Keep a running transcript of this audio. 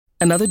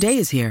Another day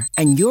is here,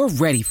 and you're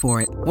ready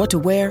for it. What to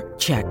wear?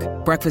 Check.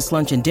 Breakfast,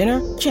 lunch, and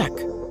dinner? Check.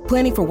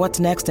 Planning for what's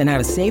next and how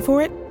to save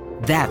for it?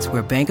 That's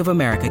where Bank of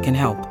America can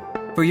help.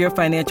 For your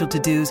financial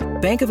to-dos,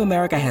 Bank of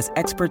America has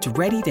experts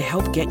ready to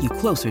help get you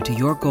closer to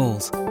your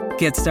goals.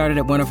 Get started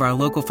at one of our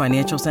local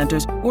financial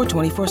centers or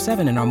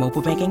 24/7 in our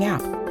mobile banking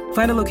app.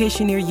 Find a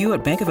location near you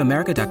at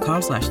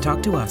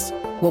bankofamerica.com/talktous.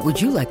 What would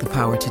you like the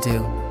power to do?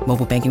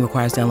 Mobile banking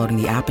requires downloading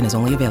the app and is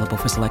only available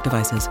for select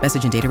devices.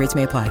 Message and data rates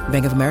may apply.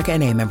 Bank of America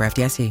N.A., member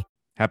FDIC.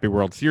 Happy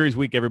World Series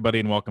week, everybody,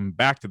 and welcome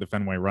back to the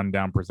Fenway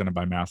Rundown presented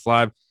by Mass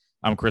Live.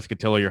 I'm Chris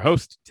Cotillo, your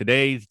host.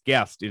 Today's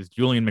guest is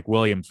Julian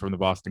McWilliams from the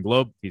Boston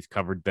Globe. He's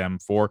covered them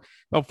for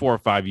about 4 or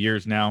 5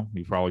 years now.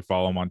 You probably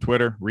follow him on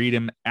Twitter. Read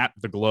him at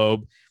the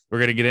Globe. We're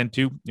going to get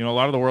into, a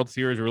lot of the World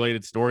Series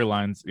related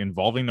storylines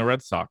involving the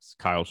Red Sox.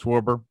 Kyle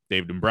Schwarber,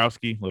 Dave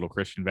Dombrowski, little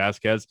Christian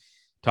Vasquez.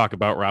 Talk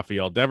about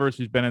Rafael Devers,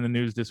 who's been in the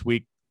news this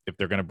week. If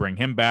they're going to bring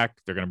him back,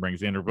 they're going to bring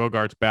Xander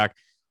Bogaerts back.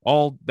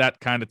 All that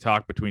kind of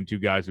talk between two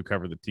guys who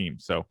cover the team.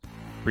 So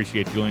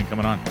appreciate Julian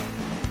coming on.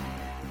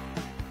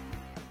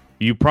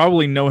 You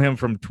probably know him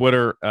from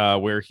Twitter,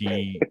 where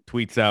he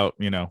tweets out,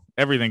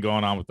 everything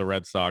going on with the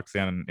Red Sox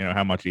and,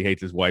 how much he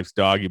hates his wife's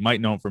dog. You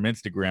might know him from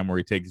Instagram, where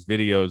he takes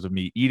videos of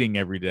me eating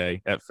every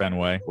day at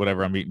Fenway,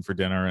 whatever I'm eating for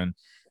dinner. And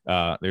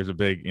there's a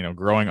big,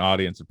 growing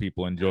audience of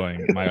people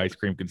enjoying my ice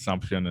cream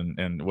consumption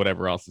and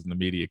whatever else is in the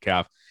media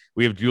calf.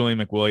 We have Julian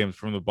McWilliams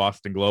from the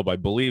Boston Globe. I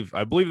believe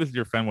this is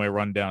your Fenway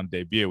Rundown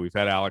debut. We've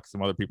had Alex,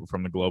 some other people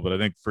from the Globe, but I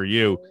think for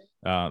you,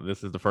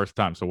 this is the first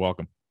time. So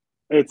welcome.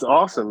 It's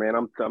awesome, man.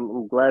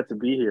 I'm glad to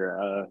be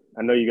here.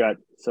 I know you got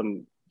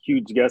some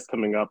huge guests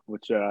coming up,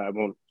 which I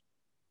won't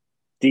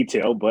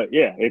detail, but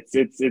yeah, it's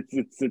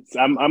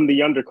I'm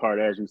the undercard,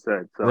 as you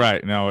said. So.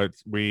 Right. No,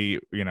 we're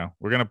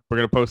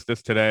gonna post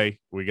this today.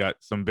 We got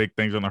some big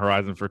things on the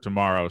horizon for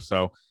tomorrow.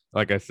 So,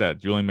 like I said,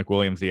 Julian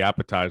McWilliams, the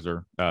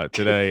appetizer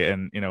today,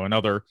 and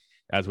another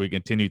as we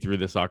continue through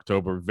this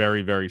October,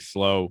 very, very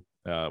slow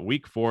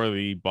week for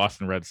the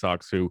Boston Red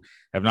Sox, who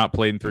have not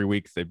played in 3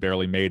 weeks. They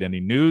barely made any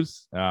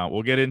news.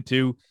 We'll get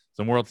into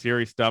some World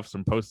Series stuff,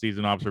 some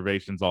postseason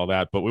observations, all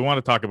that. But we want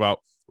to talk about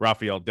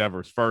Rafael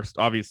Devers first.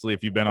 Obviously,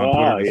 if you've been on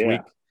Twitter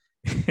this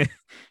week,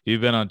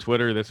 you've been on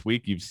Twitter this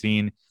week, you've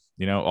seen,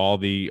 all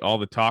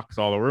the talks,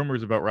 all the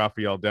rumors about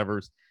Rafael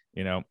Devers,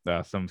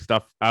 some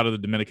stuff out of the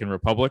Dominican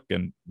Republic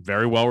and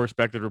very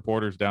well-respected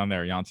reporters down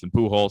there, Jansen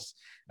Pujols,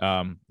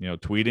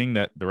 tweeting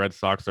that the Red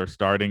Sox are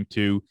starting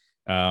to,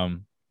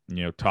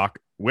 talk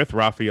with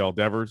Rafael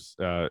Devers,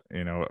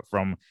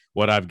 from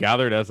what I've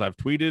gathered as I've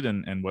tweeted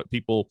and what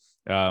people,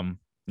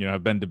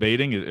 have been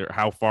debating,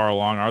 how far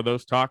along are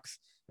those talks?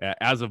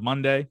 As of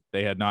Monday,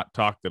 they had not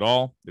talked at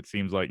all. It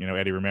seems like,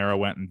 Eddie Romero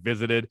went and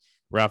visited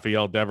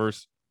Rafael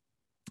Devers.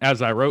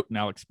 As I wrote, and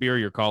Alex Spear,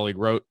 your colleague,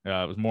 wrote,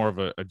 it was more of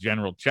a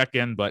general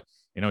check-in, but,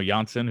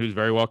 Jansen, who's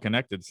very well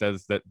connected,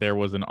 says that there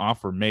was an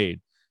offer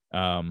made.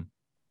 So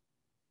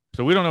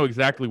we don't know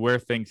exactly where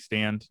things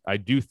stand. I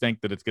do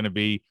think that it's going to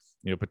be,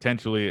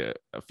 potentially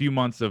a few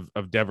months of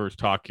Devers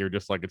talk here,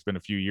 just like it's been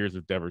a few years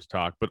of Devers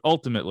talk. But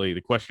ultimately,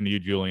 the question to you,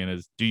 Julian,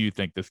 is do you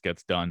think this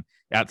gets done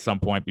at some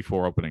point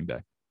before opening day?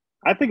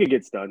 I think it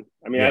gets done.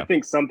 I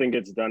think something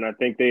gets done. I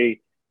think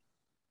they,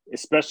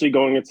 especially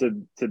going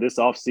into this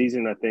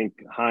offseason, I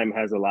think Heim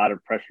has a lot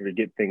of pressure to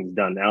get things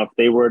done. Now, if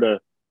they were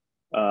to,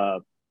 I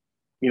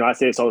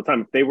say this all the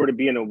time, if they were to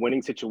be in a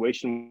winning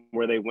situation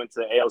where they went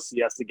to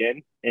ALCS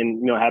again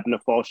and, happen to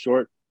fall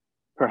short,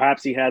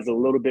 perhaps he has a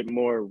little bit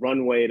more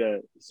runway to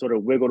sort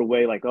of wiggle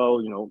away, like,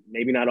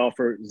 maybe not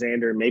offer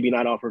Xander, maybe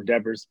not offer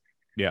Devers.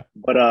 Yeah.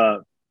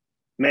 But,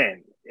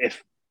 man,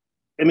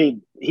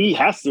 he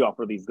has to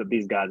offer these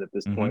guys at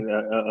this point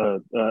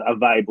a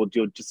valuable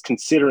deal, just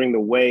considering the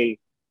way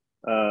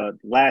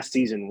last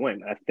season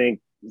went. I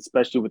think,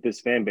 especially with this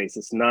fan base,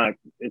 it's not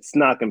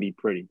going to be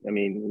pretty.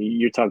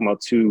 You're talking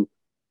about two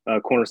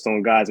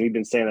cornerstone guys, and we've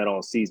been saying that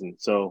all season.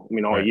 So,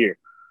 all right. year.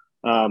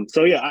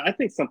 I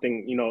think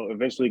something,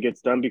 eventually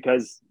gets done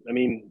because,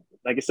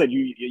 like I said,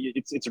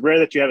 it's rare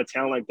that you have a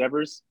talent like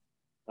Devers.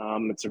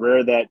 It's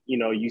rare that,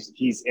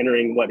 he's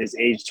entering his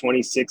age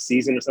 26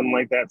 season or something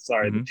like that.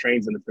 Sorry, the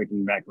train's in the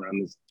freaking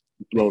background. This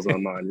blows my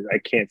mind. I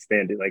can't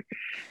stand it. Like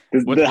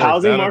the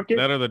housing market.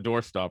 That or the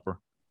door stopper?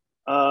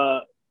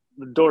 The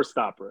door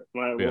stopper.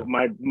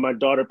 My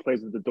daughter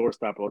plays with the door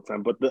stopper all the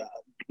time. But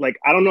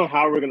I don't know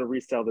how we're gonna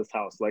resell this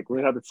house. Like we're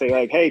gonna have to say,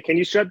 like, hey, can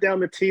you shut down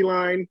the T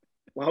line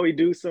while we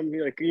do some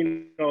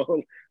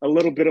a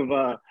little bit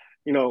of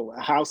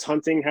house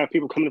hunting, have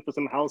people come in for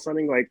some house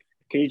hunting, like.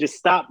 Can you just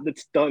stop the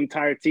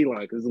entire T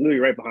line because it's literally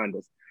right behind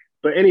us?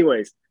 But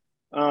anyways,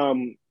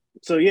 I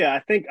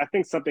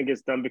think something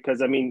gets done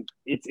because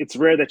it's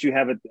rare that you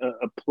have a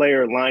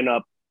player line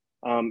up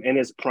in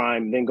his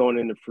prime, then going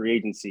into free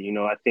agency.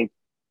 I think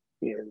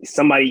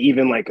somebody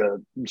even like a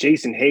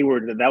Jason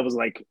Hayward, that was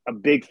like a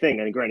big thing.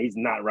 And granted, he's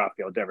not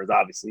Rafael Devers,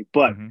 obviously,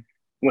 but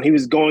when he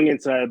was going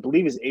into, I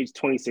believe, his age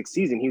 26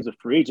 season, he was a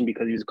free agent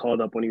because he was called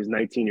up when he was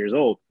 19 years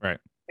old. Right.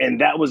 And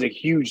that was a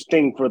huge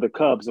thing for the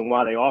Cubs and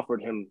why they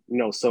offered him,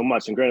 so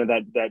much. And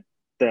granted,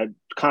 that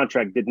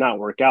contract did not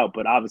work out.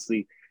 But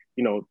obviously,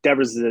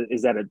 Devers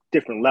is at a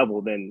different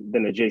level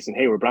than a Jason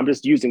Hayward. But I'm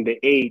just using the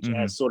age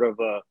as sort of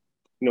a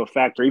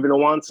factor. Even a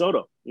Juan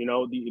Soto,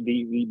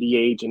 the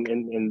age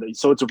and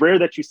so it's rare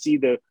that you see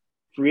the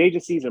free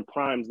agencies and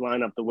primes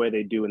line up the way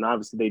they do, and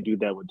obviously they do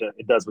that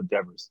with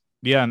Devers.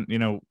 Yeah,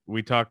 and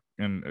we talked,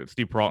 and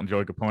Steve Peralt and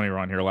Joey Capone were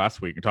on here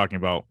last week talking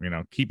about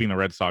keeping the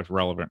Red Sox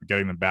relevant,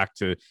 getting them back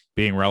to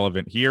being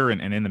relevant here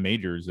and in the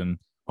majors, and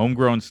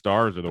homegrown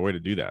stars are the way to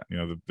do that.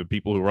 The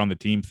people who run the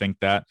team think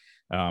that.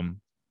 And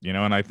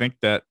I think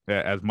that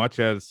as much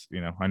as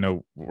I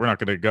know we're not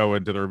going to go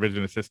into the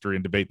revisionist history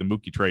and debate the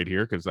Mookie trade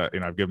here because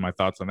I've given my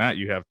thoughts on that.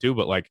 You have too,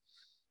 but like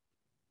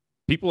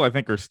people I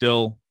think are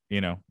still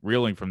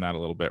reeling from that a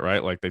little bit,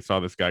 right? Like they saw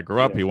this guy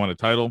grow up, he won a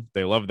title,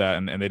 they love that,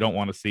 and they don't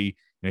want to see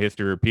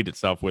history repeat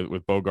itself with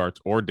Bogaerts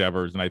or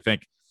Devers. And I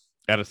think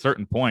at a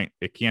certain point,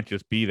 it can't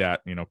just be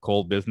that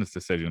cold business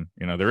decision.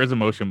 There is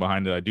emotion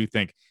behind it. I do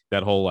think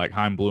that whole like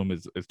Chaim Bloom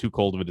is too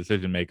cold of a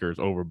decision maker, is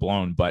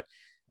overblown. But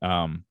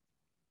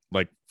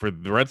like for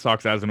the Red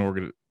Sox as an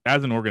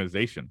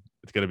organization,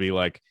 it's going to be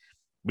like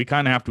we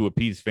kind of have to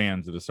appease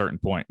fans at a certain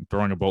point. And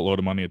throwing a boatload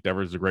of money at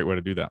Devers is a great way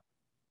to do that.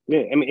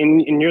 Yeah, I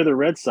mean, and you're the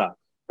Red Sox.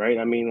 Right.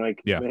 I mean,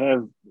 like they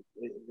have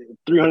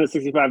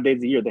 365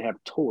 days a year. They have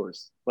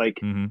tours like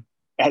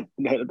at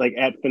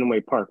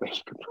Fenway Park. Like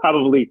you could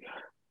probably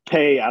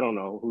pay, I don't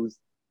know, who's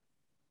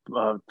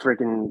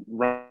freaking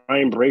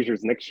Ryan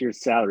Brazier's next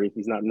year's salary if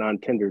he's not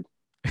non-tendered,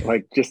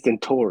 like just in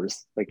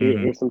tours. Like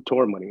here's some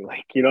tour money.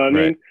 Like, you know what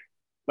I mean?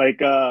 Like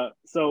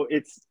so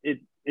it's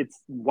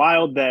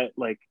wild that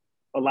like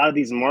a lot of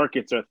these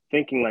markets are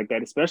thinking like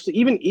that, especially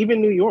even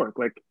New York.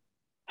 Like,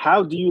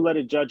 how do you let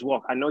a Judge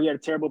walk? I know he had a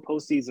terrible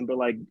postseason, but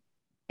like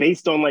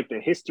based on like the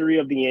history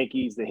of the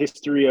Yankees, the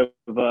history of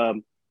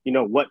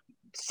what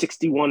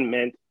 61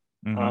 meant,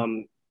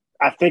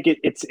 I think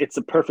it's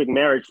a perfect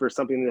marriage for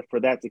something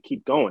for that to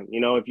keep going.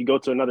 If you go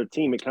to another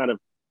team,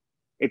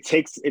 it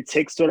takes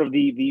sort of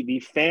the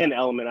fan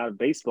element out of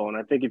baseball. And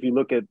I think if you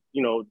look at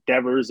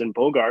Devers and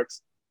Bogaerts,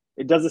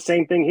 it does the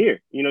same thing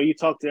here. You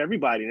talk to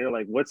everybody and they're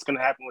like, what's going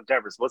to happen with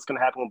Devers? What's going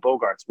to happen with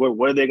Bogaerts?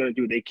 What are they going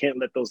to do? They can't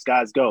let those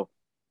guys go.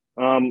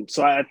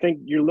 So I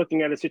think you're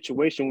looking at a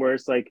situation where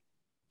it's like,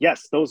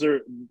 yes,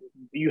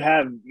 you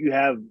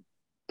have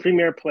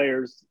premier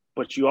players,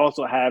 but you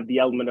also have the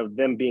element of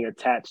them being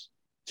attached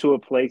to a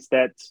place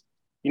that,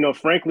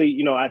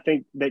 frankly, I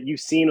think that you've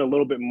seen a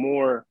little bit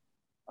more,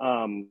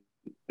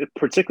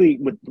 particularly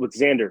with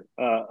Xander,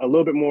 a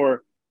little bit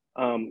more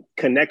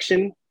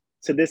connection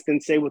to this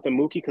than say with a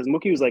Mookie, because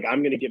Mookie was like,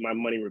 I'm going to get my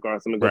money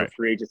regardless. I'm going to go to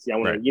free agency. I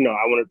want to,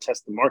 I want to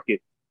test the market.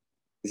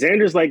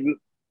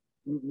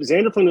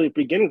 Xander from the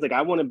beginning is like,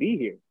 I want to be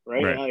here,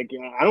 right? Like,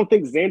 I don't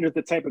think Xander's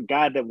the type of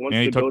guy that wants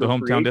to go to free agency. He took the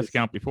hometown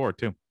discount before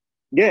too.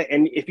 Yeah,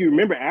 and if you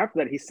remember after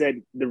that, he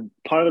said the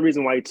part of the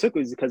reason why he took it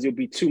was because it would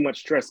be too much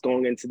stress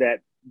going into that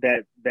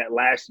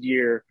last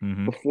year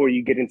before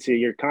you get into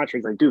your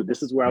contract. Like, dude,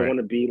 this is where I want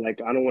to be.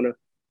 Like, I don't want to,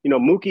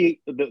 Mookie.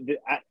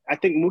 I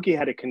think Mookie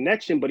had a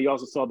connection, but he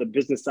also saw the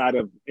business side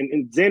of,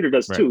 and Xander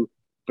does too.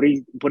 But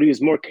he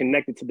was more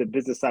connected to the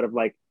business side of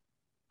like,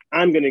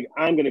 I'm gonna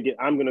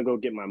go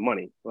get my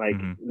money, like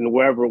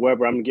wherever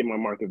I'm gonna get my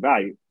market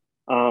value.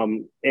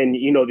 And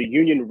the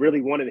union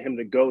really wanted him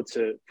to go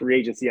to free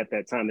agency at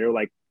that time. They were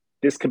like,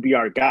 this could be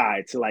our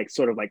guy to like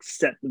sort of like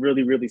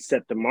really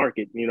set the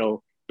market,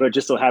 but it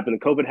just so happened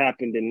that COVID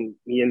happened and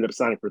he ended up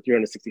signing for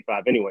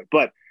 365 anyway.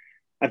 But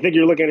I think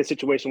you're looking at a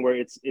situation where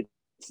it's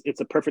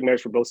a perfect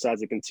marriage for both sides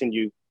to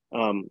continue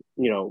the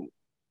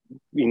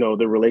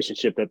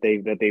relationship that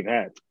they've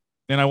had.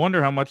 And I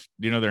wonder how much,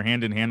 they're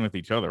hand in hand with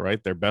each other,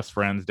 right? They're best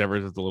friends.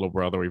 Devers is the little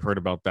brother. We've heard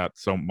about that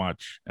so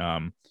much.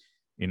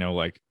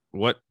 Like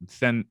what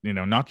send,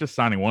 not just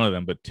signing one of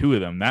them, but two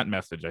of them, that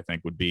message I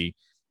think would be,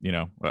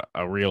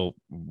 a real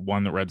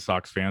one that Red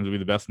Sox fans would be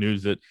the best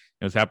news that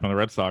has happened to the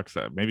Red Sox,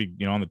 maybe,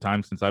 on the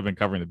time since I've been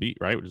covering the beat,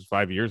 right? Which is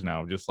 5 years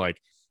now, just like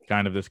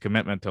kind of this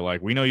commitment to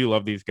like, we know you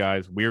love these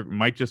guys. We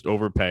might just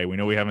overpay. We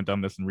know we haven't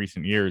done this in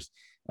recent years.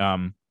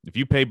 If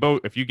you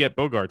get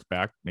Bogaerts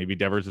back, maybe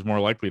Devers is more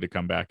likely to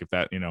come back. If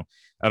that, I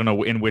don't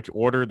know in which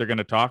order they're going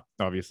to talk.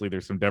 Obviously,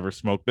 there's some Devers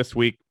smoke this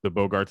week. The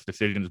Bogaerts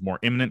decision is more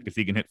imminent because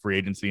he can hit free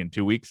agency in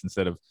 2 weeks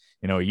instead of,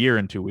 a year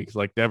and 2 weeks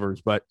like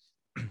Devers. But,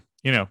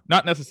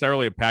 not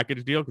necessarily a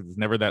package deal because it's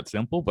never that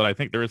simple. But I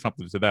think there is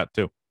something to that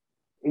too.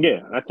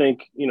 Yeah, I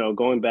think,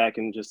 going back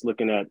and just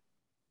looking at,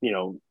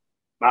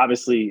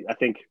 obviously, I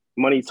think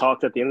money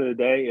talks at the end of the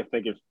day. I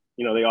think if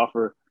they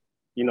offer,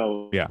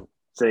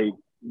 say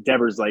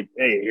Devers like,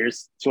 hey,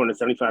 here's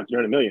 275,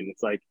 300 million.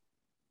 It's like,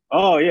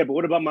 oh yeah, but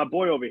what about my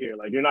boy over here?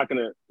 Like, you're not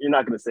gonna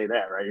say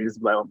that, right? You're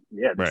just like, oh,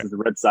 yeah, this is the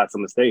Red Sox.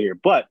 I'm gonna stay here.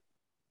 But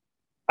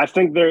I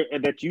think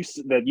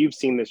that you've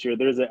seen this year,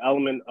 there's an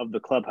element of the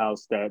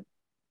clubhouse that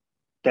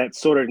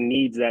sort of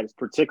needs that,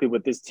 particularly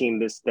with this team,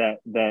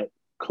 that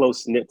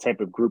close knit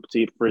type of group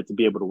for it to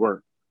be able to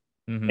work.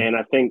 And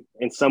I think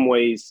in some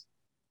ways,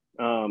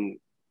 I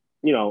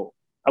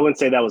wouldn't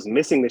say that was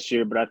missing this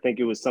year, but I think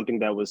it was something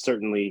that was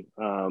certainly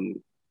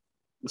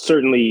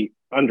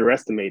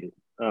underestimated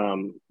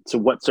to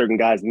what certain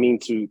guys mean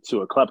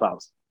to a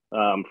clubhouse.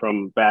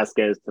 From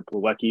Vasquez to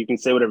Plawecki, you can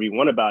say whatever you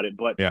want about it,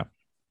 but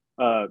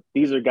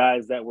these are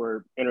guys that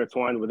were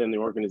intertwined within the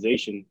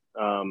organization,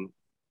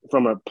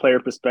 from a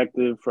player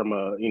perspective, from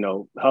a,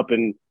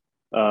 helping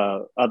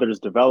others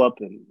develop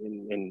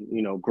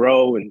and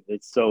grow. And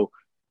it's so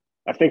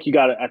I think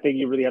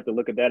you really have to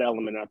look at that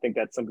element. I think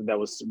that's something that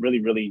was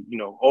really, really,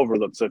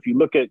 overlooked. So if you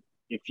look at,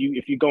 if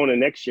you go into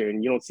next year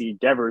and you don't see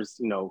Devers,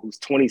 who's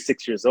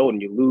 26 years old,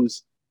 and you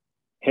lose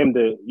him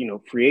to,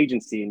 free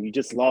agency, and you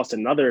just lost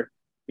another,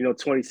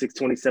 26,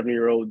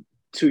 27-year-old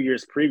 2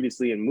 years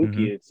previously in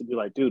Mookie, it's to be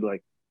like, dude,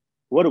 like,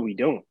 what are we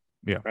doing?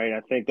 Yeah. Right.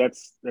 I think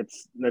that's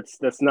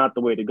not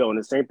the way to go. And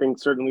the same thing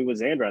certainly with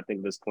Xander, I think,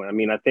 at this point. I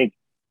mean, I think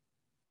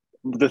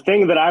the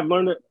thing that I've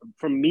learned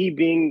from me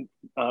being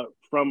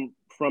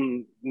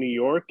from New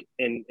York,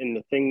 and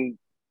the thing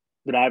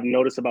that I've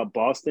noticed about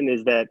Boston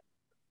is that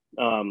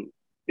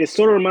it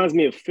sort of reminds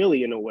me of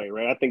Philly in a way,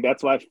 right? I think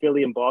that's why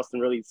Philly and Boston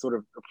really sort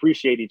of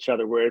appreciate each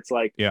other, where it's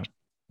like,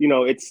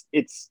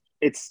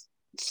 it's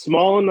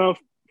small enough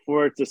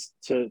for it to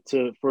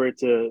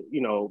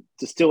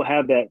still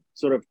have that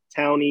sort of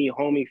towny,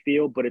 homey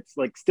feel, but it's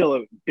like still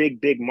a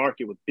big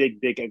market with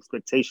big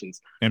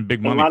expectations and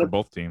big money for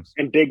both teams.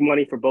 And big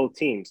money for both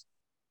teams.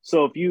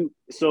 So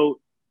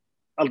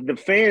the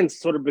fans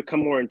sort of become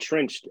more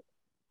entrenched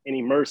and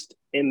immersed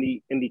in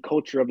the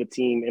culture of the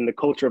team and the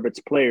culture of its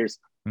players,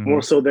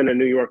 more so than in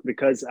New York,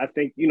 because I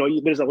think,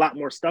 there's a lot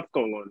more stuff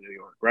going on in New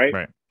York, right?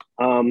 Right.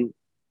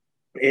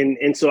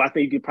 And so I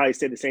think you could probably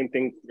say the same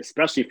thing,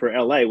 especially for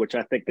LA, which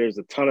I think there's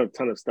a ton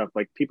of stuff.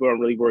 Like, people aren't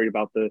really worried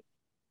about the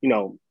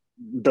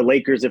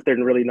Lakers if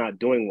they're really not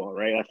doing well,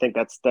 right? I think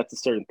that's a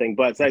certain thing.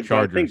 But I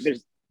think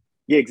there's,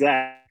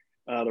 exactly.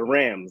 The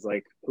Rams,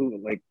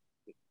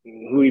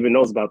 who even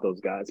knows about those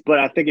guys? But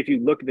I think if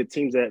you look at the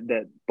teams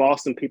that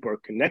Boston people are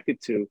connected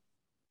to,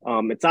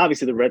 it's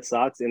obviously the Red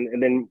Sox,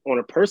 and then on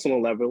a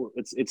personal level,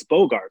 it's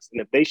Bogarts.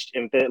 And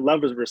if that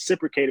love is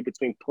reciprocated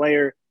between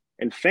player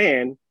and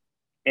fan,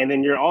 and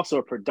then you're also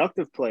a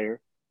productive player,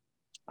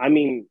 I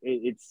mean,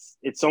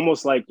 it's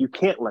almost like you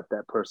can't let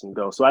that person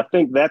go. So I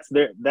think that's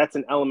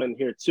an element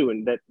here too,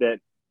 and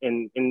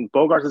and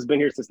Bogarts has been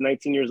here since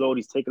 19 years old.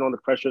 He's taken on the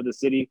pressure of the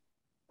city.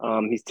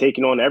 He's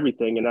taking on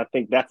everything, and I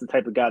think that's the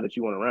type of guy that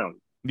you want around.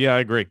 Yeah, I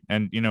agree.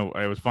 And,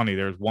 it was funny.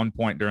 There was one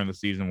point during the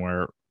season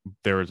where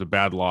there was a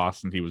bad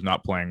loss and he was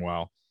not playing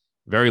well,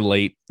 very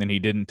late, and he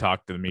didn't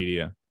talk to the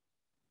media.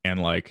 And,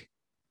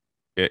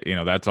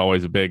 that's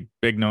always a big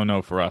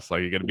no-no for us.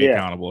 Like, you got to be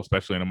accountable,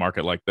 especially in a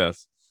market like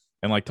this.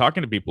 And,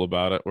 talking to people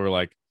about it, we're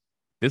like,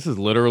 this is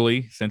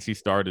literally, since he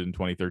started in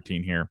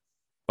 2013 here,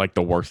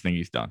 the worst thing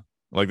he's done.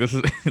 This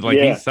is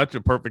he's such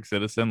a perfect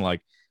citizen,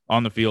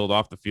 on the field,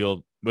 off the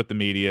field, with the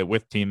media,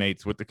 with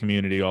teammates, with the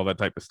community, all that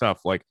type of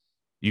stuff.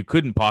 You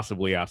couldn't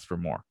possibly ask for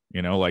more,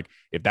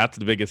 if that's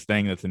the biggest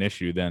thing that's an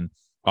issue, then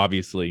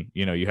obviously,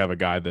 you have a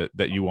guy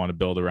that you want to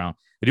build around.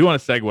 I do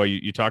want to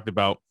segue. You talked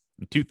about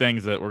two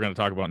things that we're going to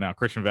talk about now,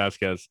 Christian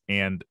Vasquez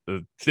and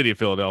the city of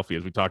Philadelphia,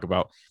 as we talk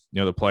about,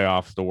 the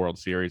playoffs, the World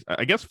Series.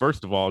 I guess,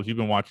 first of all, as you've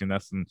been watching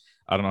this, and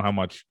I don't know how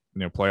much,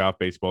 playoff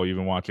baseball you've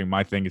been watching,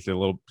 my thing is a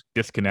little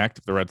disconnect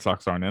if the Red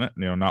Sox aren't in it,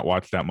 not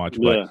watch that much,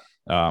 but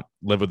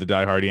live with the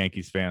diehard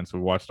Yankees fans. So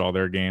we watched all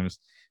their games.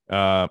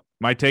 My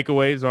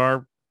takeaways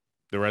are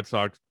the Red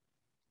Sox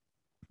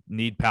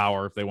need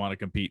power if they want to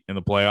compete in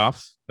the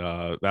playoffs.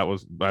 That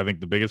was, I think,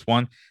 the biggest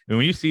one. And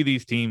when you see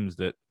these teams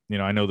that,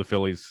 I know the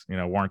Phillies,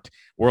 weren't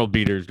world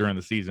beaters during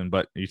the season,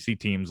 but you see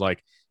teams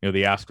like,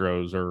 the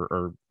Astros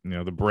or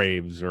the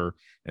Braves or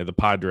the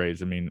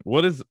Padres. I mean,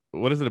 what is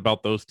it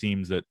about those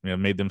teams that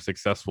made them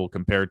successful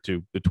compared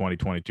to the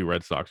 2022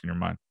 Red Sox in your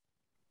mind?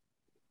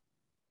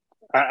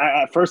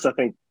 At first, I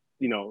think,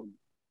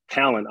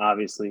 talent,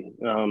 obviously.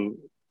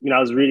 I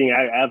was reading,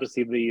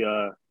 obviously,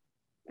 I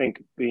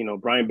think,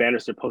 Brian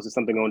Bannister posted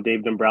something on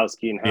Dave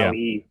Dombrowski and how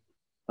he,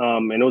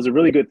 and it was a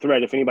really good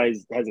thread. If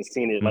anybody hasn't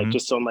seen it,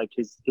 just on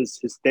his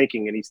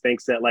thinking, and he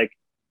thinks that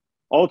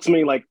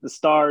ultimately the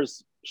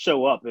stars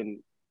show up in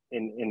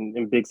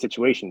big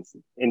situations,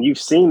 and you've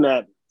seen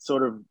that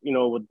sort of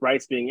with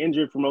Bryce being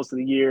injured for most of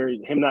the year,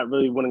 him not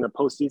really winning a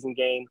postseason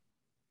game,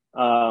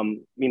 a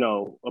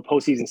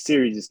postseason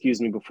series,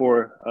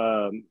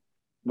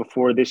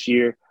 before this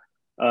year,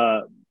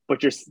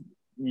 but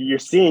you're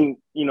seeing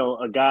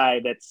a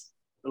guy that's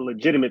a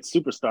legitimate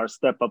superstar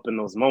step up in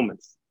those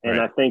moments, and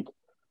I think.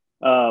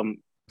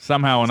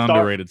 Somehow an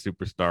underrated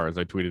superstar, as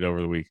I tweeted over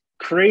the week.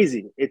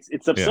 Crazy.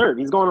 It's absurd.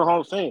 He's going to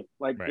Hall of Fame.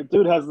 The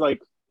dude has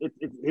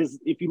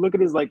if you look at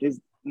his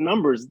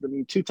numbers, I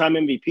mean, 2-time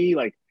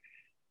MVP,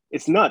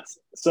 it's nuts.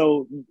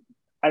 So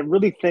I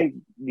really think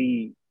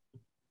the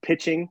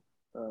pitching,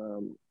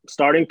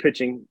 starting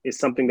pitching, is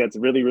something that's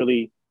really,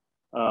 really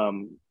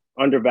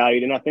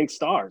undervalued. And I think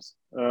stars.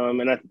 And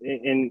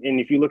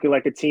if you look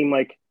at a team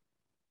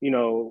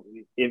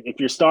if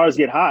your stars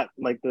get hot,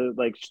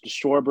 the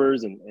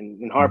Schwarbers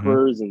and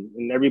Harpers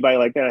and everybody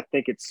like that, I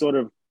think it's sort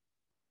of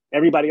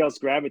everybody else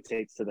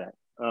gravitates to that.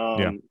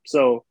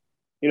 So,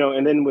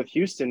 and then with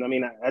Houston, I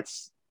mean,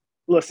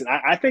 listen,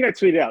 I think I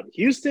tweeted out,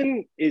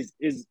 Houston is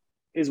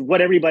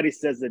what everybody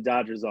says the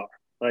Dodgers are.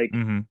 Like,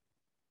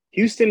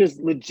 Houston is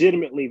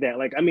legitimately that.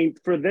 Like, I mean,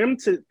 for them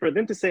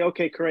to say,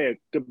 okay, Correa,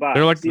 goodbye.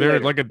 They're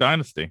like a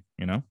dynasty,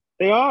 you know?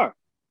 They are.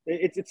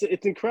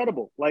 It's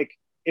incredible. Like,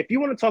 if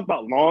you want to talk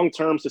about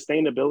long-term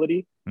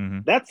sustainability,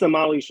 that's the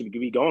model you should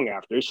be going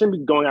after. It shouldn't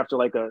be going after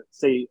like a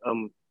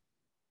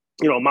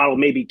model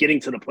maybe getting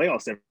to the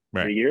playoffs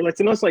every year.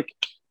 It's like,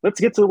 let's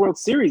get to the World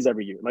Series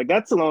every year. Like,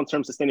 that's the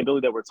long-term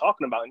sustainability that we're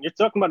talking about. And you're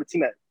talking about a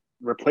team that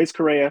replaced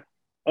Correa.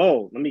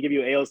 Oh, let me give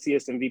you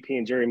ALCS MVP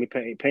and Jeremy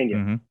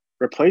Pena.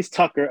 Replace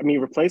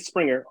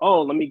Springer.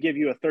 Oh, let me give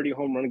you a 30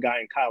 home run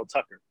guy in Kyle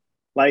Tucker.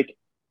 Like,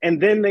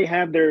 and then they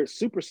have their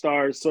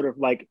superstars sort of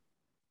like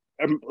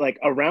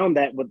around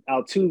that with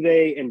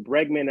Altuve and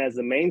Bregman as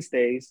the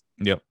mainstays.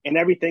 Yep. And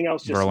everything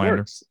else just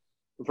works.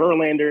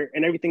 Verlander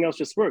and everything else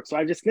just works. So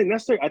I just think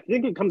I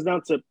think it comes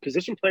down to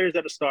position players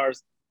that are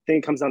stars. I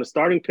think it comes down to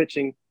starting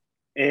pitching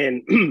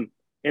and an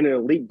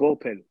elite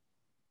bullpen.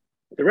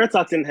 The Red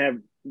Sox didn't have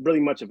really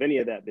much of any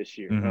of that this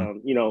year.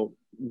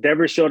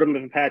 Devers showed them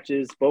in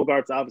patches.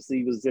 Bogarts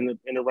obviously was in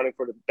the running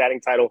for the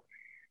batting title,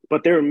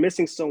 but they were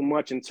missing so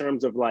much in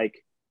terms of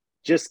like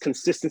just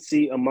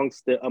consistency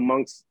amongst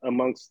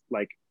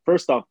like,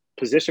 first off,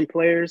 position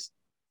players,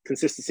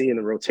 consistency in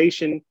the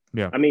rotation.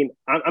 Yeah. I mean,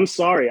 I'm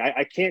sorry.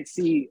 I can't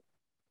see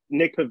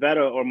Nick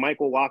Pivetta or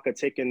Michael Wacha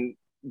taking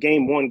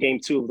game 1, game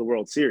 2 of the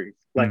World Series.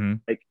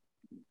 And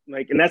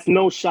that's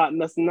no shot.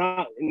 And that's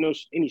not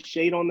any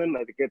shade on them.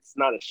 Like, it's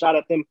not a shot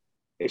at them.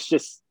 It's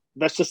just,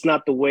 that's just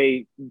not the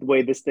way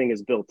this thing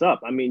is built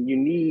up. I mean, you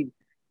need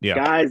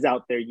guys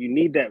out there. You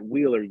need that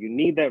Wheeler. You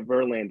need that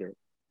Verlander.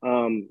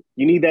 You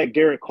need that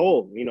Garrett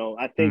Cole.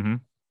 I think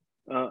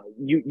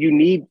you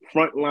need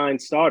frontline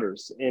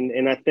starters.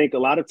 And I think a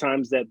lot of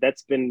times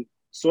that's been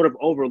sort of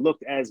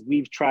overlooked as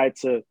we've tried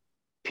to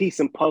piece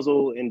and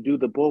puzzle and do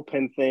the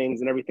bullpen things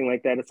and everything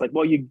like that. It's like,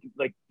 well,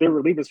 they're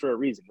relievers for a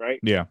reason, right?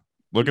 Yeah.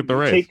 Look at the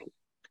Rays.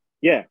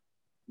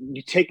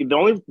 You take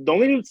the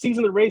only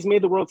season the Rays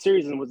made the World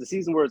Series and was the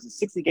season where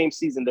it's a 60-game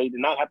season. They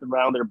did not have to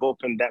round their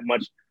bullpen that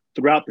much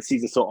throughout the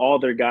season, so all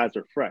their guys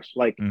are fresh.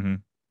 Like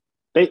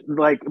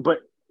but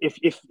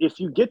if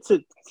you get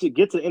to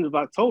the end of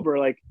October,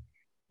 like,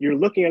 you're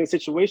looking at a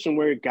situation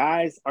where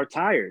guys are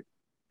tired,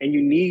 and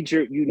you need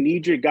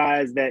your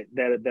guys that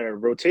are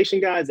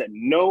rotation guys that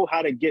know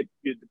how to get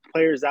the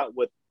players out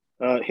with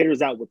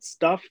hitters out with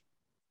stuff,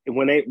 and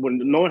when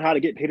knowing how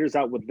to get hitters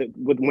out with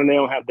when they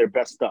don't have their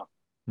best stuff.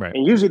 Right.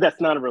 And usually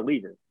that's not a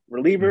reliever.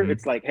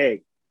 It's like,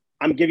 hey,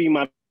 I'm giving you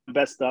my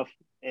best stuff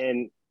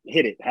and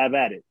hit it, have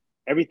at it.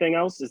 Everything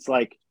else, it's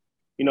like,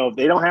 if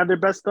they don't have their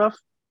best stuff,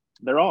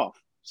 they're off.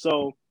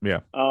 So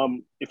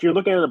if you're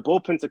looking at a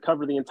bullpen to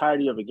cover the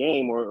entirety of a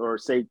game, or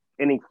say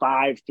inning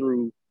 5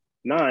 through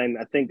 9,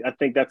 I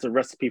think that's a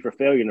recipe for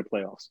failure in the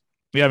playoffs.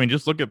 Yeah, I mean,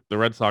 just look at the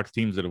Red Sox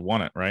teams that have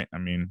won it, right? I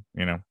mean,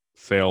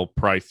 Sale,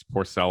 Price,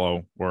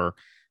 Porcello were,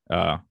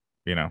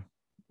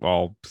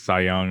 all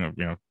Cy Young,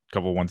 a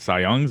couple won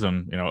Cy Youngs,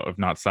 and, if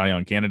not Cy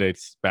Young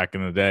candidates back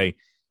in the day.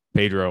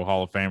 Pedro,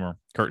 Hall of Famer.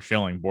 Kurt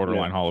Schilling,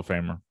 borderline Hall of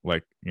Famer.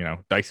 Like,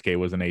 Daisuke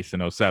was an ace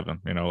in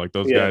 07, like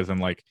those guys. And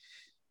like,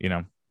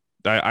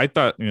 I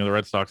thought, the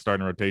Red Sox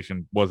starting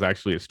rotation was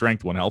actually a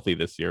strength when healthy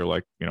this year.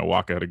 Like,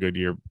 Wacha had a good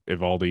year.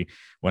 Evaldi,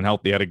 when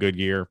healthy, had a good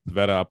year.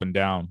 Pivetta up and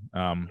down.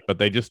 But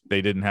they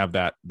didn't have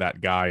that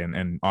guy.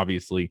 And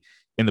obviously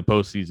in the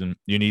postseason,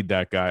 you need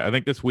that guy. I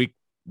think this week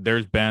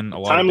there's been a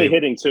lot timely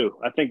hitting too.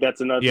 I think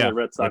that's another thing the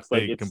Red Sox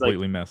it's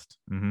completely missed.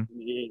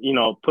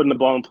 Putting the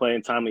ball in play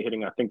and timely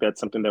hitting. I think that's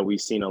something that we've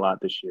seen a lot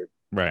this year.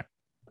 Right.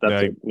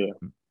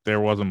 There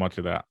wasn't much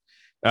of that.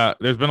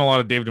 There's been a lot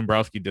of Dave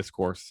Dombrowski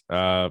discourse.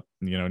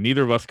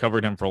 Neither of us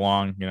covered him for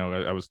long.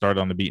 I was started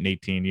on the beat in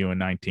 18, you in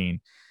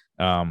 19.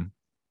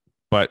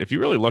 But if you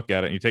really look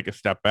at it and you take a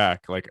step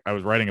back, like, I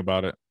was writing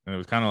about it, and it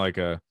was kind of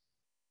like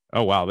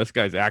oh, wow, this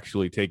guy's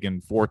actually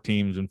taken 4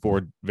 teams in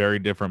 4 very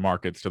different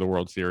markets to the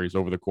World Series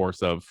over the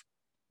course of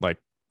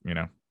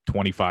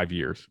 25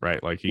 years,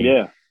 right? Like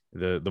the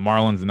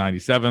Marlins in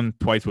 97,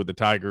 twice with the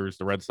Tigers,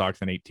 the Red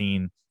Sox in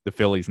 18, the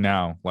Phillies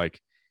now. Like,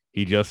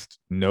 he just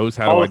knows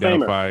how to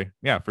identify.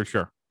 Yeah, for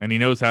sure. And he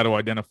knows how to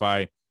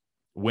identify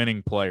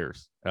winning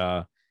players.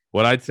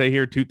 What I'd say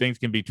here, 2 things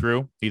can be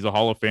true. He's a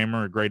Hall of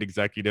Famer, a great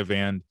executive,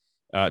 and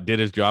did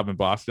his job in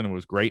Boston and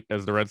was great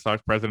as the Red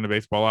Sox president of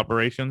baseball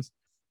operations.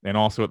 And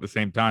also at the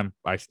same time,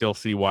 I still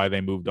see why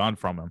they moved on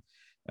from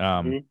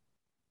him.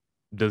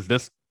 Does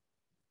this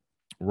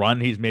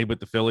run he's made with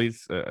the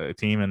Phillies, a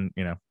team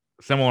in,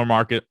 similar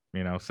market,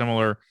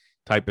 similar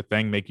type of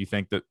thing, make you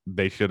think that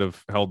they should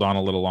have held on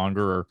a little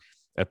longer? Or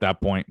at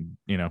that point,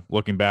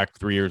 looking back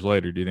 3 years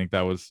later, do you think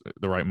that was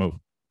the right move?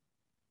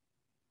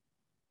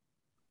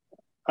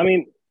 I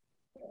mean,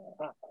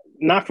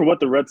 not for what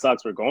the Red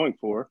Sox were going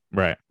for.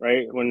 Right.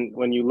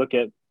 When you look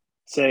at,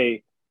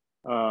 say,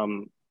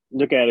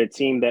 look at a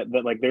team that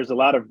like, there's a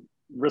lot of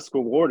risk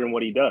reward in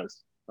what he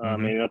does.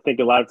 And I think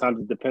a lot of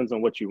times it depends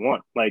on what you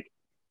want. Like,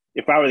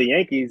 if I were the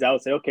Yankees, I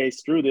would say, okay,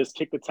 screw this,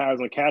 kick the tires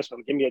on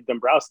Cashman, give me a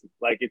Dombrowski.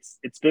 Like,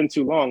 it's been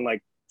too long.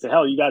 Like, So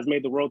hell, you guys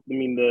made the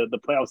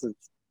playoffs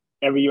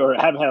every year, or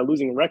haven't had a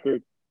losing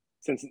record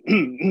since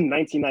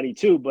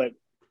 1992. But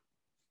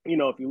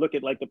if you look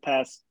at like the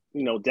past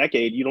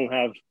decade, you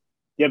haven't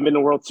been in the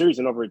World Series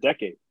in over a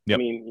decade. Yep. I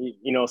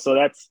mean, so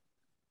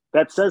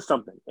that says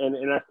something.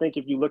 And I think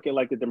if you look at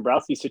like the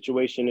Dombrowski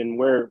situation and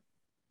where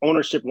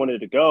ownership wanted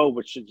to go,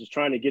 which is just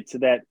trying to get to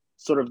that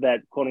sort of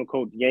that quote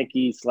unquote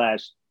Yankee /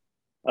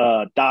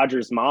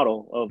 Dodgers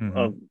model of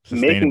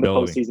making the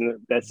postseason,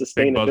 that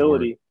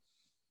sustainability.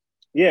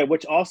 Yeah,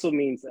 which also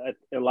means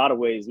in a lot of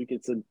ways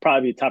it's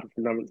probably a topic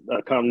for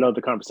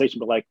another conversation,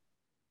 but like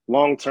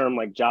long-term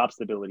like job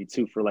stability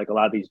too for like a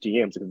lot of these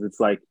GMs, because it's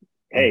like,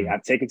 hey,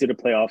 I've taken to the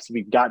playoffs,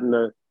 we've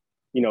gotten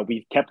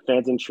we've kept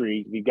fans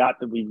intrigued, you've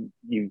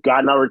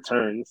gotten our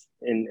returns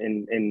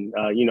and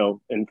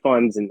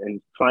funds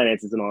and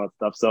finances and all that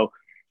stuff. So,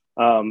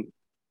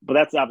 but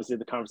that's obviously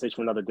the conversation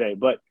for another day.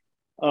 But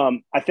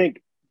I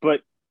think, but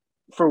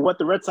for what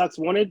the Red Sox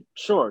wanted,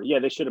 sure, yeah,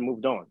 they should have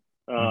moved on.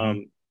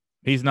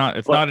 It's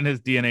not in his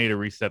DNA to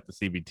reset the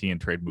CBT and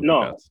trade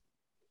Mookie Betts.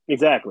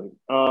 Exactly.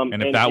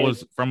 And if that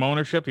was from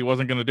ownership, he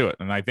wasn't going to do it.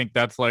 And I think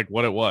that's like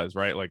what it was,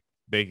 right? Like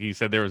he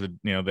said there was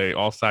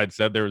all sides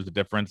said there was a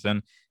difference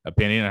in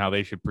opinion and how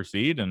they should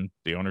proceed, and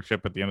the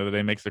ownership at the end of the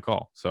day makes the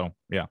call. So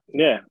yeah.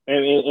 Yeah.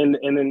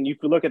 And then you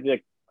could look at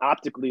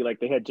optically, like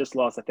they had just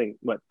lost, I think,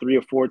 3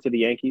 or 4 to the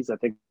Yankees. I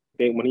think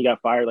when he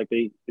got fired, like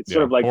it's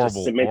sort of like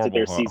just cemented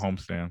their season.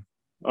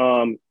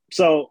 Homestand.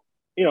 So,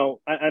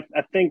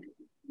 I think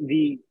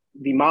the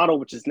model,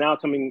 which is now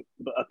coming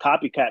a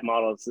copycat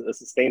model of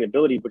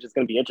sustainability, which is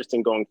going to be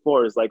interesting going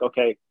forward, is like,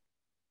 okay,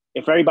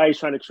 if everybody's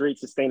trying to create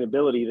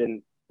sustainability,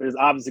 then there's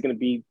obviously going to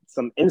be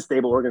some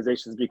unstable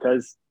organizations,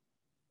 because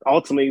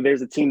ultimately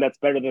there's a team that's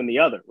better than the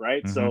other,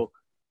 right? So,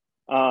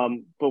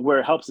 but where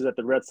it helps is that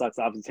the Red Sox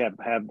obviously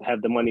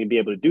have the money to be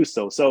able to do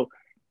so. So,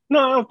 no,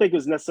 I don't think it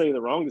was necessarily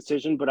the wrong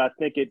decision, but I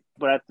think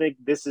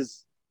this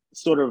is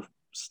sort of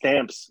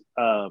stamps.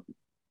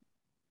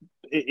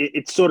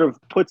 It sort of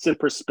puts in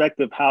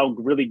perspective how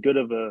really good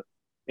of an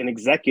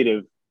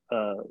executive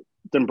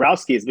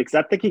Dombrowski is, because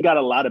I think he got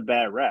a lot of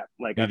bad rap.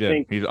 Like I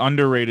think he's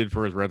underrated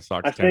for his Red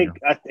Sox tenure.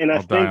 I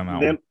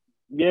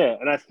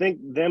think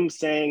them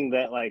saying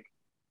that like,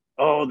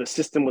 oh, the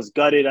system was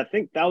gutted, I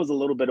think that was a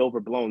little bit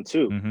overblown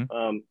too.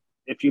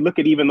 If you look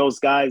at even those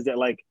guys that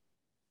like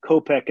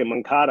Kopech and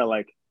Moncada,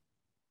 like,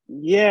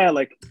 yeah,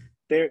 like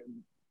they're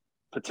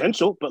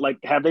potential, but like,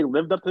 have they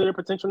lived up to their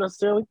potential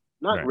necessarily?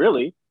 Not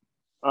really.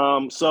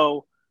 I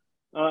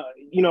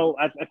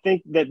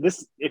think that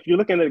this, if you're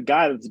looking at a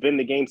guy that's been in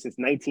the game since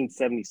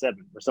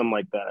 1977 or something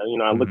like that,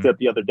 I looked it up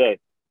the other day,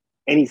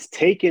 and he's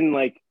taken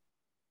like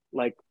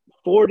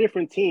 4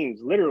 different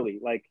teams, literally,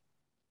 like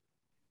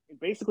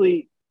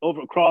basically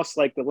across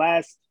like the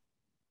last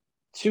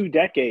 2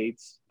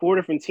 decades, 4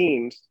 different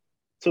teams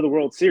to the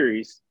World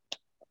Series.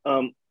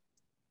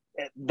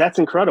 That's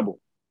incredible.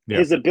 Yeah.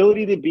 His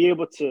ability to be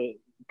able to,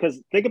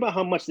 because think about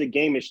how much the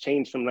game has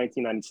changed from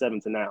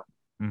 1997 to now.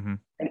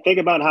 And think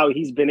about how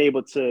he's been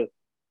able to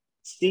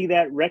see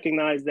that,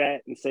 recognize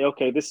that, and say,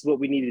 okay, this is what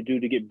we need to do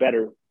to get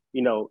better,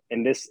 in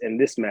this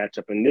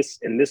matchup, in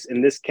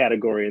this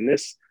category, in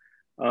this,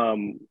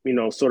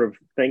 sort of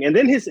thing. And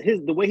then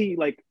the way he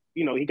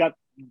he got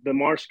the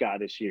Marsh guy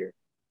this year,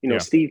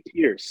 Steve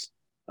Pierce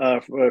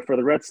for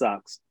the Red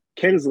Sox,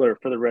 Kinsler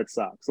for the Red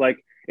Sox. Like,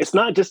 it's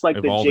not just like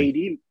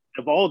Evaldi.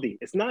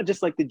 It's not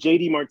just like the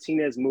JD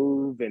Martinez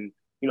move and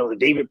the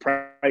David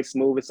Price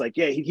move. It's like,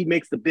 yeah, he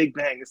makes the big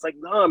bang. It's like,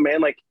 no,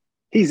 man, like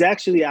he's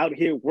actually out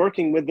here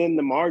working within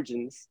the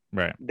margins,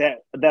 right?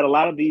 That a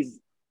lot of these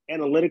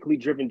analytically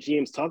driven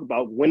GMs talk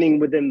about, winning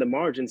within the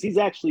margins. He's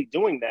actually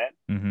doing that,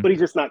 but he's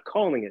just not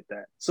calling it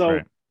that. So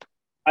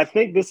I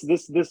think this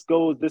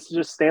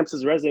just stamps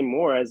his resume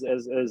more as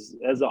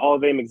a Hall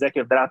of Fame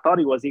executive that I thought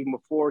he was even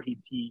before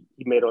he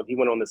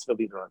went on this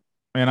Phillies run.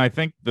 And I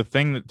think the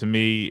thing that, to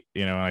me,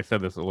 and I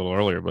said this a little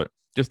earlier, but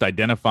just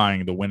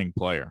identifying the winning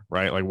player,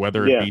 right? Like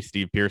whether it be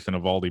Steve Pierce and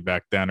Evaldi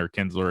back then, or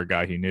Kinsler, a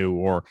guy he knew,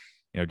 or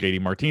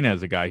JD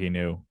Martinez, a guy he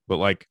knew. But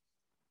like,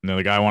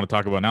 the guy I want to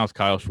talk about now is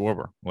Kyle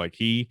Schwarber. Like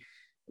he,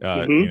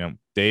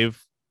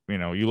 Dave,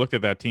 you looked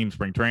at that team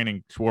spring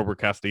training, Schwarber,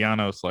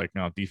 Castellanos, like,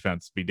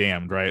 defense be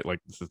damned, right? Like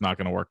this is not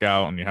going to work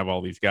out, and you have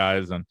all these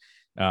guys, and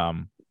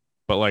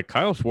but like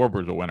Kyle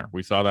Schwarber is a winner.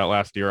 We saw that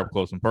last year up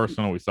close and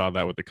personal. We saw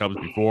that with the Cubs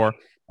before.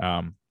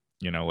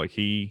 Like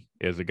he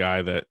is a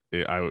guy that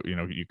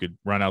you could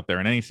run out there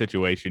in any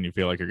situation. You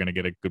feel like you're going to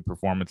get a good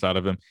performance out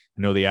of him.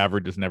 I know the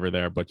average is never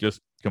there, but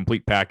just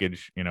complete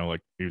package,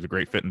 like he was a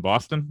great fit in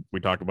Boston. We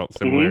talked about the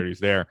similarities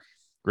there.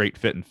 Great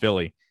fit in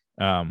Philly.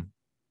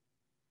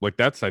 Like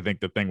that's, I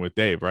think, the thing with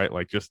Dave, right?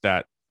 Like just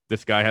that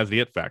this guy has the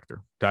it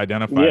factor to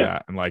identify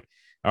that. And like,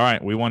 all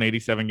right, we won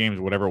 87 games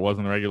or whatever it was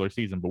in the regular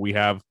season, but we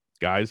have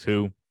guys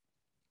who,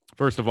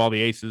 first of all,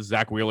 the aces,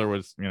 Zach Wheeler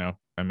was,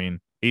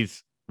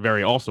 he's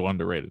very also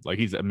underrated. Like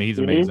he's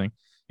amazing.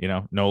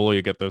 Nola,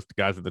 you get those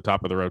guys at the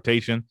top of the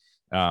rotation.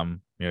 You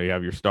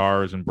have your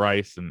Stars and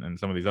Bryce and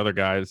some of these other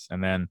guys.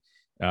 And then,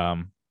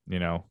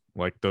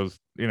 like those,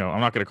 I'm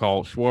not going to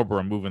call Schwarber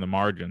a move in the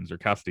margins or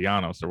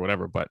Castellanos or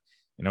whatever, but,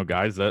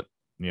 guys that,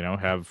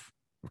 have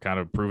kind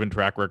of proven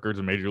track records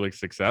of major league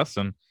success.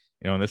 And,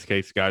 in this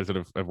case, guys that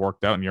have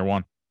worked out in year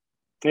one.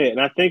 Yeah,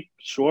 and I think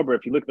Schwarber,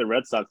 if you look at the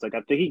Red Sox, like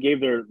I think he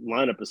gave their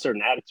lineup a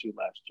certain attitude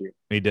last year.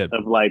 He did.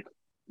 Of like,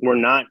 we're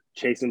not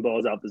chasing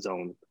balls out the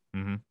zone.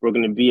 Mm-hmm. We're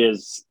going to be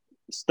as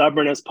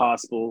stubborn as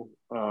possible,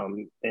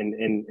 and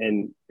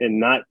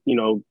not,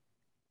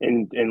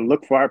 and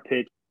look for our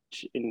pitch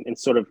and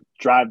sort of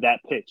drive that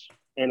pitch.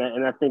 And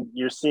I think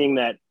you're seeing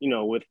that,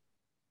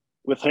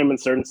 with him in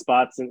certain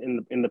spots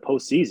in the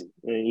postseason,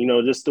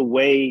 and, just the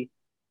way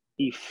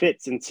he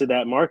fits into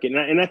that market.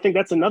 And I think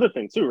that's another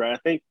thing too, right? I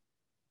think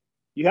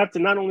you have to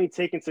not only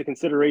take into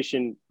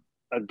consideration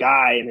a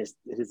guy and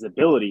his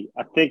ability.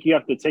 I think you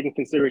have to take into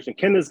consideration,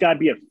 can this guy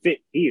be a fit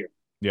here?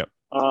 Yep.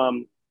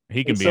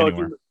 He can be so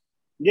anywhere.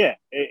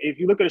 If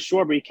you look at a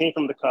Schwarber, he came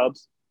from the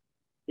Cubs,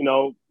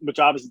 which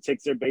obviously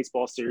takes their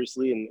baseball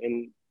seriously,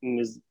 and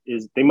is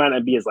they might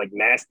not be as like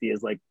nasty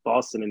as like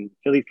Boston and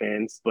Philly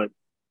fans, but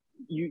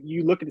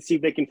you look to see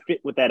if they can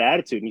fit with that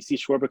attitude. And you see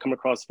Schwarber come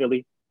across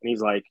Philly, and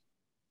he's like,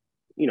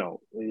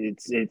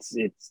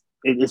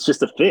 it's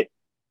just a fit.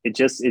 It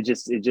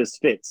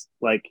just fits,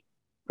 like,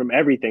 from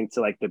everything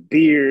to like the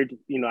beard.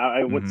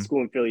 I went to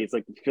school in Philly. It's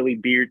like the Philly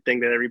beard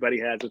thing that everybody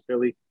has with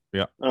Philly.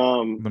 Yeah.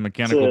 The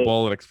mechanical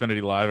ball at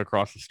Xfinity Live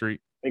across the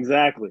street.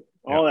 Exactly.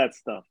 All that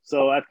stuff.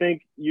 So I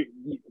think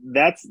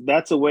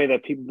that's a way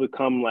that people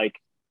become like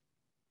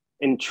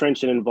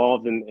entrenched and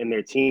involved in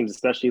their teams,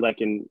 especially like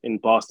in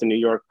Boston, New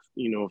York,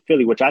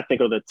 Philly, which I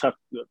think are the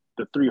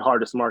three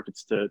hardest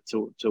markets to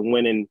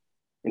win in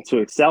and to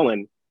excel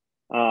in,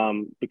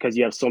 because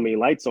you have so many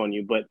lights on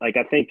you. But like,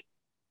 I think,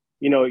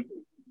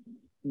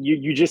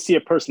 you just see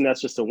a person that's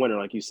just a winner,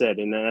 like you said.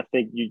 And then I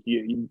think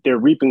they're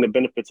reaping the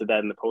benefits of that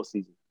in the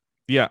postseason.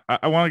 Yeah.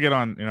 I want to get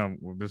on,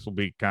 this will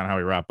be kind of how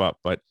we wrap up,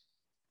 but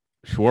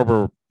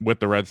Schwarber with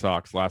the Red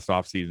Sox last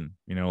offseason,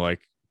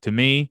 like, to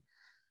me,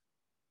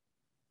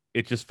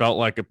 it just felt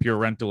like a pure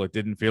rental. It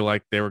didn't feel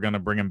like they were going to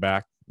bring him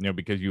back,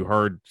 because you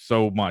heard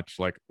so much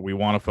like, we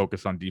want to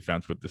focus on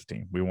defense with this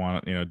team. We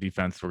want,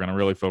 defense. We're going to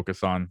really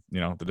focus on,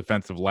 the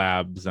defensive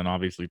labs, and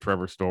obviously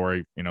Trevor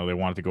Story, they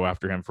wanted to go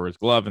after him for his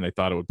glove, and they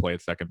thought it would play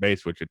at second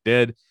base, which it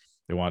did.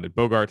 They wanted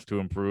Bogarts to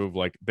improve.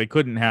 Like, they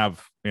couldn't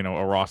have, a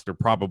roster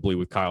probably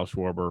with Kyle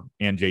Schwarber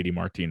and JD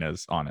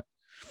Martinez on it.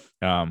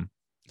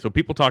 So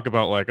people talk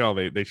about like, oh,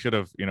 they should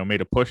have,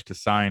 made a push to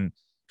sign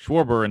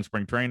Schwarber in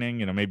spring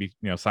training, maybe,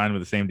 sign him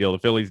with the same deal the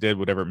Phillies did,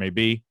 whatever it may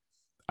be.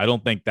 I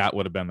don't think that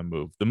would have been the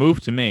move. The move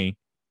to me,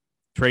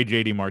 trade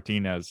JD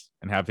Martinez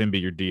and have him be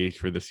your DH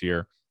for this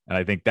year. And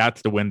I think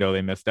that's the window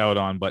they missed out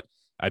on. But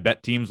I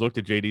bet teams looked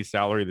at JD's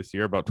salary this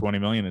year, about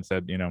 $20 million, and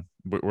said,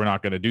 we're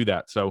not going to do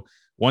that. So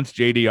once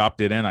JD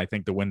opted in, I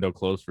think the window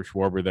closed for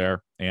Schwarber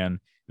there. And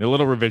a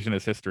little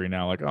revisionist history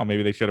now, like, oh,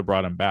 maybe they should have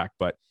brought him back.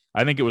 But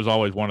I think it was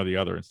always one or the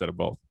other instead of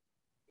both.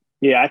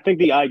 Yeah, I think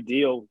the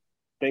ideal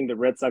thing the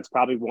Red Sox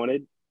probably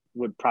wanted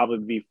would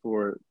probably be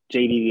for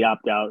JD to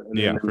opt out and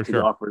then for to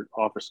sure. offer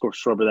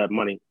Schwarber that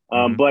money.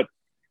 But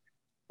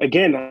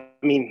again, I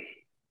mean,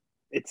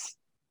 it's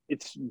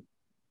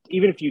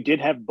even if you did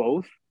have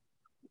both,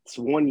 it's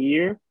 1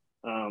 year.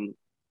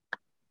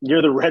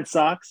 You're the Red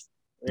Sox.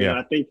 And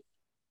I think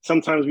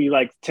sometimes we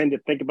like tend to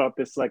think about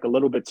this like a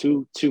little bit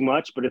too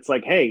much, but it's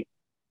like, hey,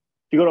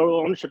 if you go to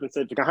ownership and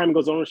say, if Jaime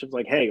goes to ownership, it's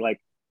like, hey, like,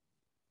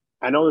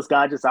 I know this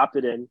guy just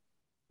opted in,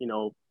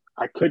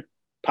 I could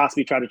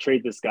possibly try to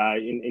trade this guy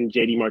in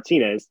JD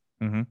Martinez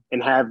and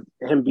have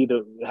him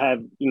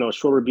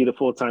Schwarber be the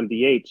full-time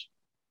DH.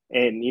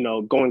 And,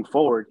 going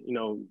forward,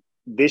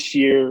 this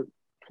year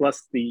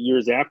plus the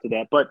years after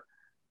that. But,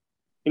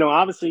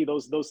 obviously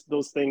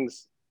those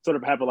things sort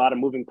of have a lot of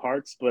moving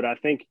parts, but I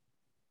think,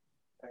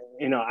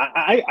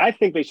 I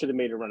think they should have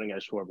made a running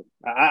at Schwarber.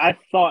 I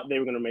thought they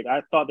were going to make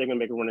a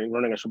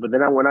running at Schwarber. But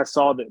then when I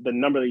saw the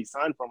number that he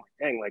signed for, I'm like,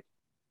 dang, like,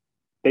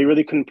 they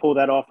really couldn't pull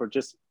that off for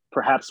just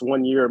perhaps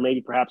 1 year or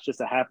maybe perhaps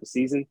just a half a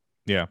season.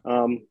 Yeah.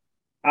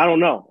 I don't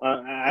know.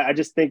 I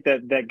just think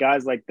that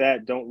guys like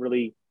that don't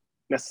really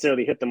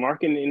necessarily hit the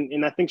mark.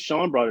 And I think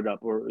Sean brought it up,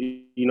 or,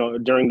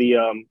 during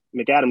the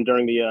McAdam,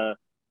 during the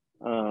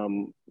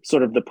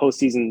sort of the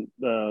postseason,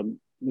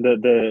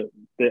 the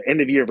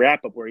end of year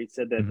wrap up, where he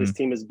said that this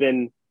team has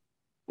been,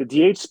 the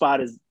DH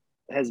spot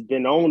has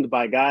been owned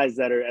by guys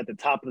that are at the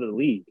top of the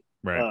league.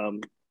 Right.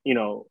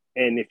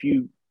 And if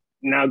you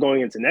now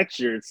going into next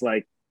year, it's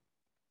like,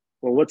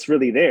 well, what's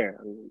really there?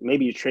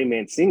 Maybe you trade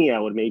Mancini.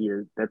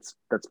 That's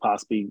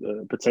possibly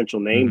a potential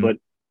name, but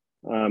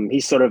he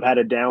sort of had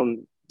a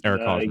down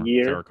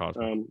year.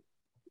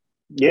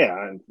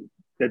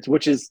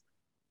 Which is,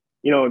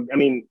 I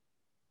mean,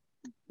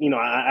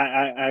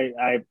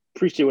 I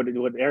appreciate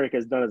what Eric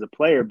has done as a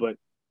player, but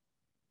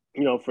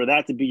for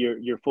that to be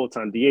your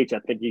full-time DH, I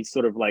think he's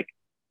sort of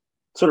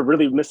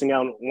really missing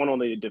out, one, on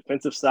the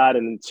defensive side,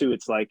 and then two,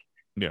 it's like,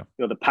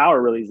 the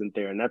power really isn't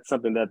there, and that's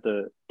something that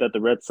the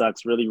Red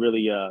Sox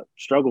really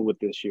struggled with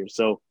this year.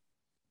 So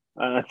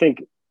I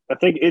think I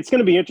think it's going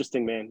to be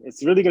interesting, man.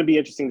 It's really going to be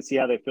interesting to see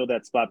how they fill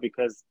that spot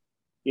because,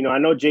 I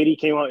know JD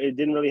came out. It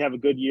didn't really have a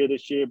good year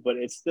this year, but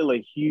it's still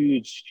a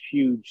huge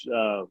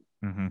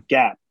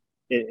gap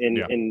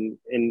in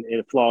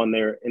a flaw in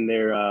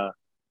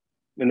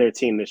their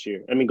team this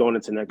year. I mean, going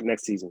into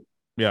next season.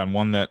 Yeah, and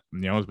one that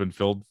has been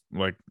filled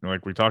like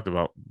we talked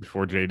about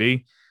before,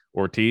 JD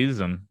Ortiz,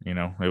 and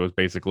it was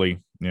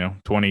basically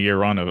 20-year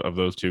run of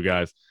those two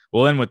guys.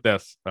 We'll end with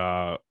this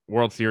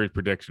World Series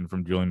prediction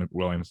from Julian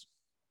McWilliams.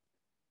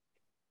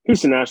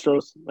 Houston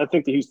Astros. I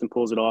think the Houston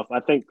pulls it off.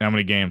 I think. How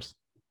many games?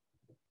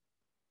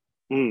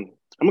 I'm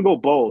gonna go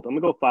bold. I'm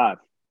gonna go 5.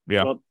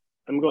 Yeah. Well,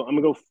 I'm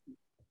gonna go.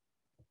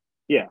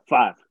 Yeah,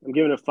 5. I'm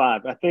giving it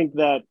 5. I think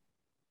that,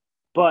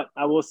 but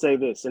I will say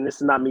this, and this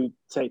is not me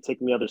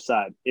taking the other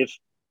side. If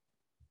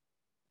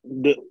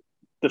the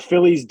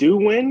Phillies do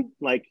win,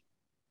 like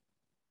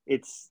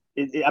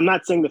I'm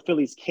not saying the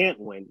Phillies can't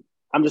win.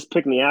 I'm just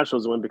picking the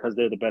Astros to win because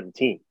they're the better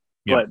team.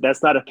 Yeah. But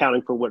that's not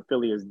accounting for what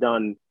Philly has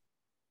done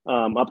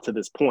up to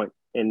this point.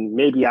 And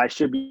maybe I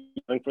should be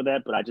going for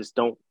that, but I just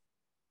don't.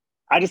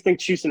 I just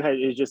think Houston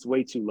is just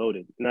way too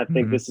loaded, and I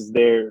think this is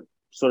their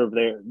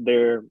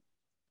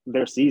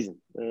season.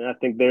 And I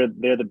think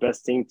they're the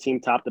best team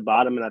top to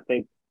bottom. And I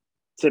think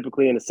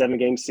typically in a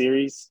 7-game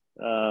series,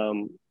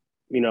 the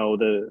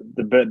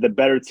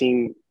better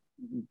team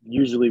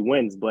usually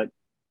wins. But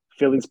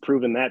Philly's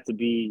proven that to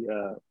be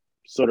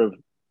sort of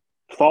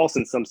false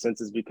in some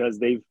senses because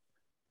they've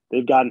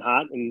gotten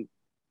hot and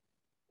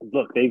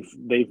look, they've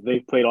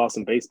played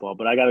awesome baseball.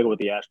 But I got to go with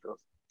the Astros.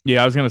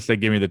 Yeah, I was going to say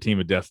give me the team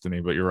of destiny,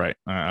 but you're right.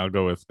 I'll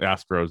go with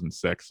Astros in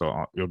 6.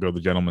 So you'll go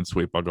the gentleman's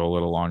sweep. I'll go a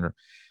little longer.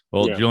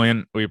 Well, yeah.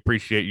 Julian, we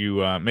appreciate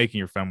you making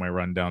your Fenway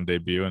Rundown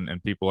debut.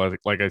 And people,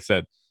 like I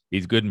said,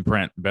 he's good in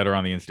print, better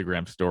on the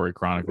Instagram story,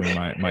 chronicling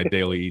my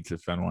daily eats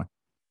at Fenway.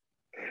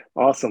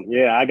 Awesome.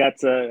 Yeah, I got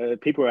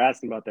people were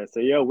asking about that.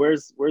 So,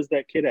 where's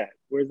that kid at?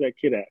 Where's that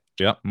kid at?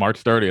 Yeah,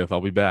 March 30th.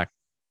 I'll be back.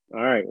 All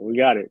right, we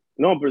got it.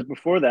 No, but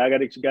before that, I got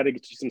to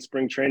get you some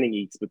spring training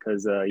eats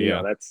because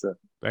that's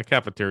that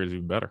cafeteria is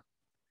even better.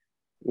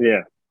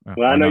 Yeah.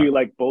 Well, I know you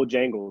like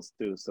Bojangles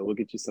too, so we'll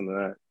get you some of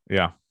that.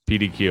 Yeah,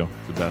 PDQ,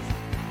 it's the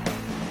best.